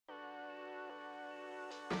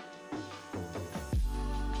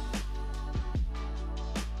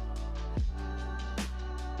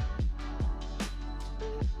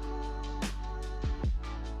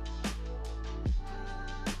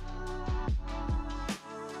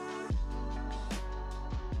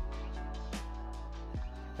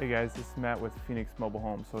Hey guys, this is Matt with Phoenix Mobile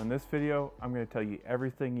Home. So in this video, I'm going to tell you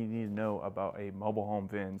everything you need to know about a mobile home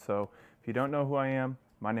VIN. So if you don't know who I am,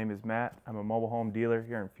 my name is Matt. I'm a mobile home dealer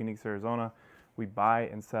here in Phoenix, Arizona. We buy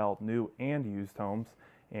and sell new and used homes,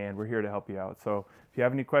 and we're here to help you out. So if you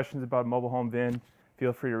have any questions about mobile home VIN,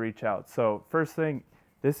 feel free to reach out. So first thing,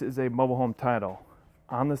 this is a mobile home title.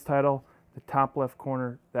 On this title, the top left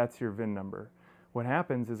corner, that's your VIN number. What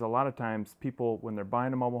happens is a lot of times people, when they're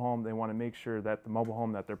buying a mobile home, they want to make sure that the mobile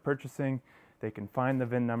home that they're purchasing, they can find the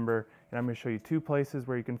VIN number. And I'm going to show you two places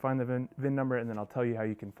where you can find the VIN number, and then I'll tell you how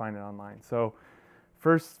you can find it online. So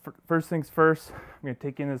first things first, I'm going to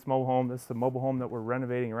take you in this mobile home. This is the mobile home that we're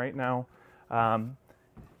renovating right now.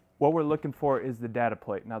 What we're looking for is the data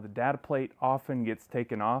plate. Now the data plate often gets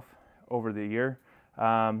taken off over the year.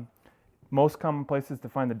 Most common places to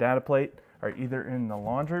find the data plate are either in the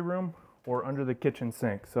laundry room or under the kitchen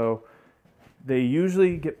sink. So they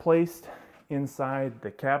usually get placed inside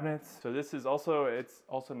the cabinets. So this is it's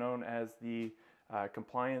also known as the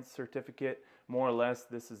compliance certificate. More or less,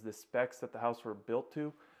 this is the specs that the house were built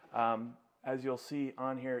to. As you'll see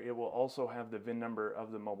on here, it will also have the VIN number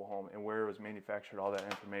of the mobile home and where it was manufactured, all that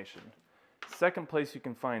information. Second place you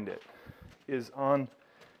can find it is on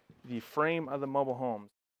the frame of the mobile home.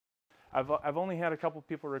 I've only had a couple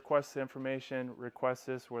people request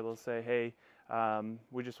this, where they'll say, hey,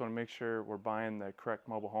 we just want to make sure we're buying the correct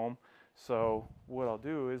mobile home. So what I'll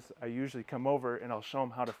do is I usually come over and I'll show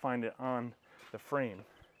them how to find it on the frame.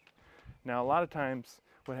 Now a lot of times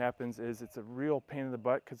what happens is it's a real pain in the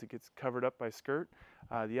butt because it gets covered up by skirt.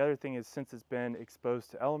 The other thing is, since it's been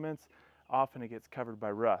exposed to elements, often it gets covered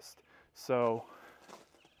by rust. So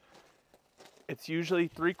it's usually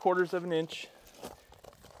 3/4 of an inch,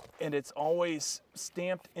 and it's always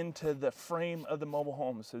stamped into the frame of the mobile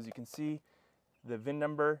home. So as you can see, the VIN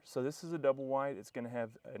number, so this is a double wide, it's gonna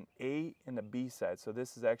have an A and a B side. So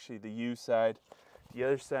this is actually the U side. The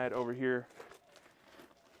other side over here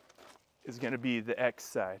is gonna be the X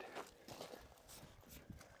side.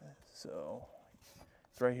 So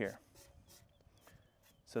it's right here.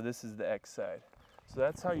 So this is the X side. So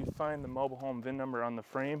that's how you find the mobile home VIN number on the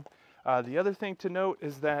frame. The other thing to note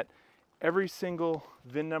is that every single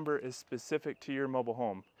VIN number is specific to your mobile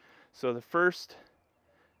home. So the first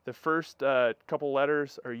couple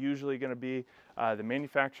letters are usually going to be the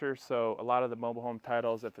manufacturer. So a lot of the mobile home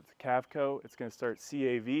titles, if it's a Cavco, it's going to start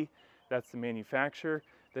CAV. That's the manufacturer.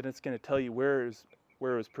 Then it's going to tell you where it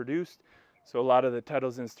was produced. So a lot of the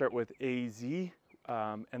titles going to start with AZ,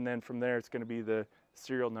 and then from there it's going to be the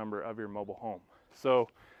serial number of your mobile home. So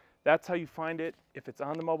that's how you find it if it's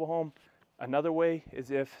on the mobile home. Another way is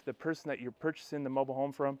if the person that you're purchasing the mobile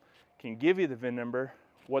home from can give you the VIN number.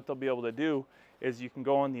 What they'll be able to do is you can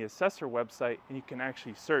go on the assessor website and you can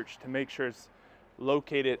actually search to make sure it's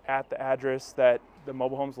located at the address that the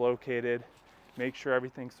mobile home's located. Make sure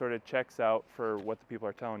everything sort of checks out for what the people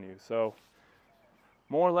are telling you. So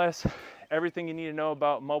more or less everything you need to know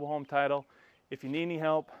about mobile home title. If you need any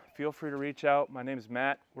help, feel free to reach out. My name is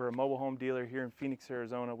Matt. We're a mobile home dealer here in Phoenix,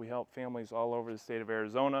 Arizona. We help families all over the state of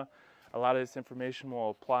Arizona. A lot of this information will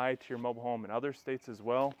apply to your mobile home in other states as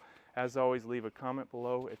well. As always, leave a comment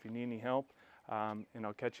below if you need any help, and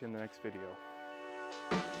I'll catch you in the next video.